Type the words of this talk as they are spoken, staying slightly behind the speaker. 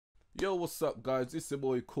Yo, what's up guys, it's your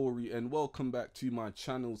boy Corey and welcome back to my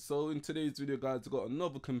channel. So in today's video guys, I've got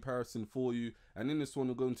another comparison for you, and in this one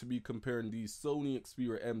we're going to be comparing the Sony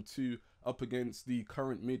Xperia M2 up against the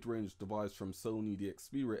current mid-range device from Sony, the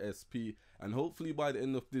Xperia SP, and hopefully by the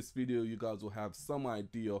end of this video you guys will have some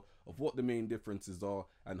idea of what the main differences are,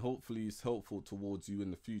 and hopefully it's helpful towards you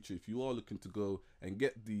in the future if you are looking to go and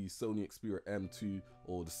get the Sony Xperia M2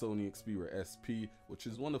 or the Sony Xperia SP, which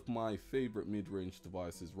is one of my favorite mid-range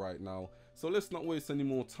devices right now. So let's not waste any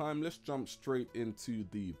more time, let's jump straight into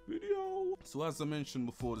the video. So as I mentioned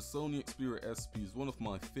before, the Sony Xperia SP is one of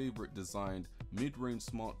my favorite designed mid-range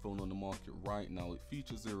smartphone on the market right now. It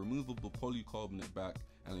features a removable polycarbonate back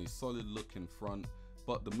and a solid look in front.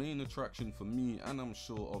 But the main attraction for me, and I'm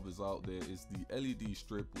sure others out there, is the LED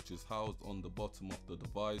strip which is housed on the bottom of the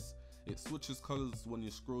device. It switches colors when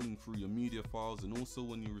you're scrolling through your media files and also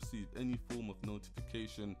when you receive any form of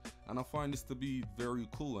notification, and I find this to be very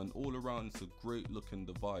cool, and all around it's a great looking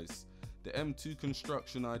device. The M2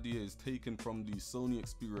 construction idea is taken from the Sony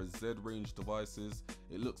Xperia Z range devices.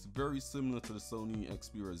 It looks very similar to the Sony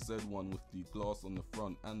Xperia Z1 with the glass on the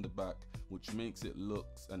front and the back, which makes it look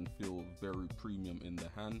and feel very premium in the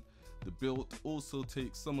hand. The build also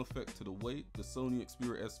takes some effect to the weight. The Sony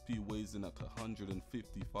Xperia SP weighs in at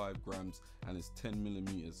 155 grams and is 10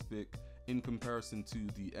 millimeters thick, in comparison to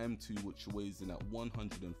the M2 which weighs in at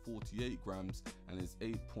 148 grams and is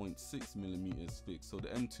 8.6 millimeters thick. So the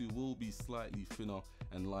M2 will be slightly thinner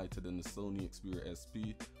and lighter than the Sony Xperia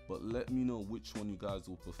SP, but let me know which one you guys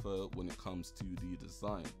will prefer when it comes to the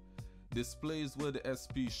design. Display is where the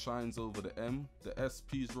SP shines over the M. The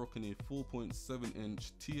SP is rocking a 4.7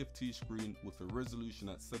 inch TFT screen with a resolution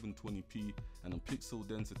at 720p and a pixel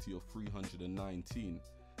density of 319.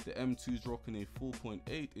 The M2 is rocking a 4.8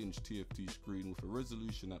 inch TFT screen with a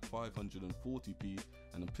resolution at 540p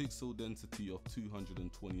and a pixel density of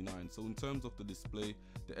 229. So in terms of the display,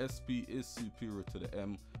 the SP is superior to the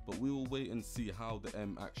M, but we will wait and see how the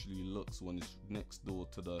M actually looks when it's next door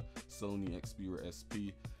to the Sony Xperia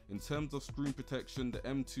SP. In terms of screen protection, the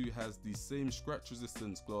M2 has the same scratch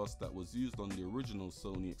resistance glass that was used on the original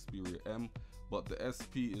Sony Xperia M, but the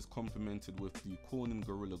SP is complemented with the Corning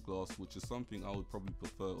Gorilla Glass, which is something I would probably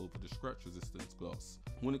prefer over the scratch resistance glass.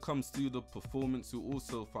 When it comes to the performance, you'll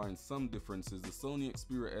also find some differences. The Sony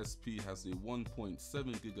Xperia SP has a 1.7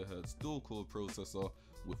 GHz dual-core processor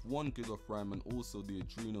with 1 GB of RAM and also the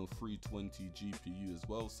Adreno 320 GPU as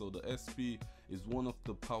well. So the SP is one of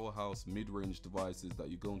the powerhouse mid-range devices that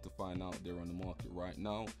you're going to find out there on the market right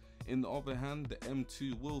now. In the other hand, the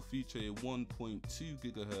M2 will feature a 1.2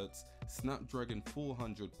 GHz Snapdragon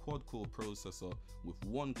 400 quad-core processor with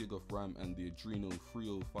 1 GB of RAM and the Adreno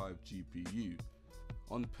 305 GPU.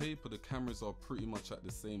 On paper, the cameras are pretty much at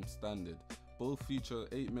the same standard. Both feature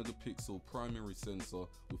 8 megapixel primary sensor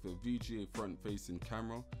with a VGA front-facing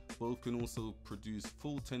camera. Both can also produce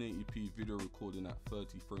full 1080p video recording at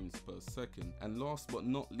 30 frames per second. And last but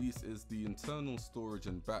not least is the internal storage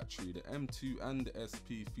and battery. The M2 and the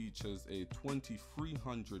SP features a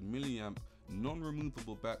 2300 milliamp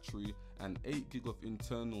non-removable battery and 8 GB of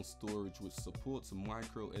internal storage, which supports a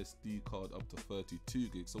micro SD card up to 32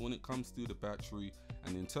 GB. So when it comes to the battery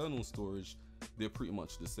and internal storage, they're pretty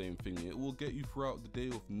much the same thing. It will get you throughout the day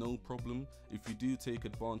with no problem. If you do take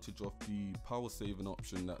advantage of the power saving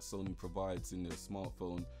option that Sony provides in their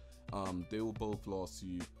smartphone, they will both last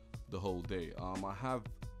you the whole day. I have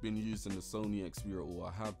been using the Sony Xperia, or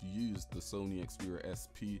I have used the Sony Xperia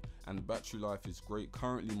SP, and the battery life is great.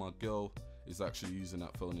 Currently my girl is actually using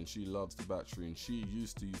that phone and she loves the battery, and she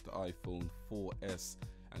used to use the iPhone 4S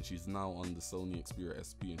and she's now on the Sony Xperia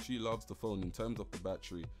SP and she loves the phone. In terms of the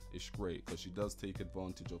battery, it's great because she does take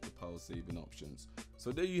advantage of the power saving options.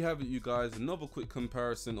 So there you have it you guys, another quick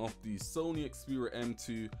comparison of the Sony Xperia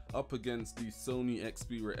M2 up against the Sony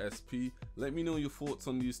Xperia SP. Let me know your thoughts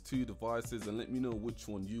on these two devices and let me know which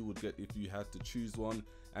one you would get if you had to choose one,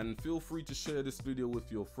 and feel free to share this video with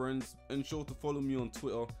your friends. Ensure to follow me on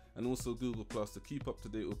Twitter and also Google Plus to keep up to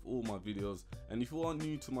date with all my videos, and if you are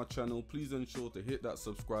new to my channel, please ensure to hit that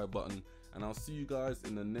subscribe button, and I'll see you guys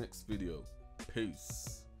in the next video.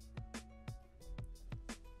 Peace.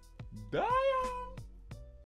 Bye.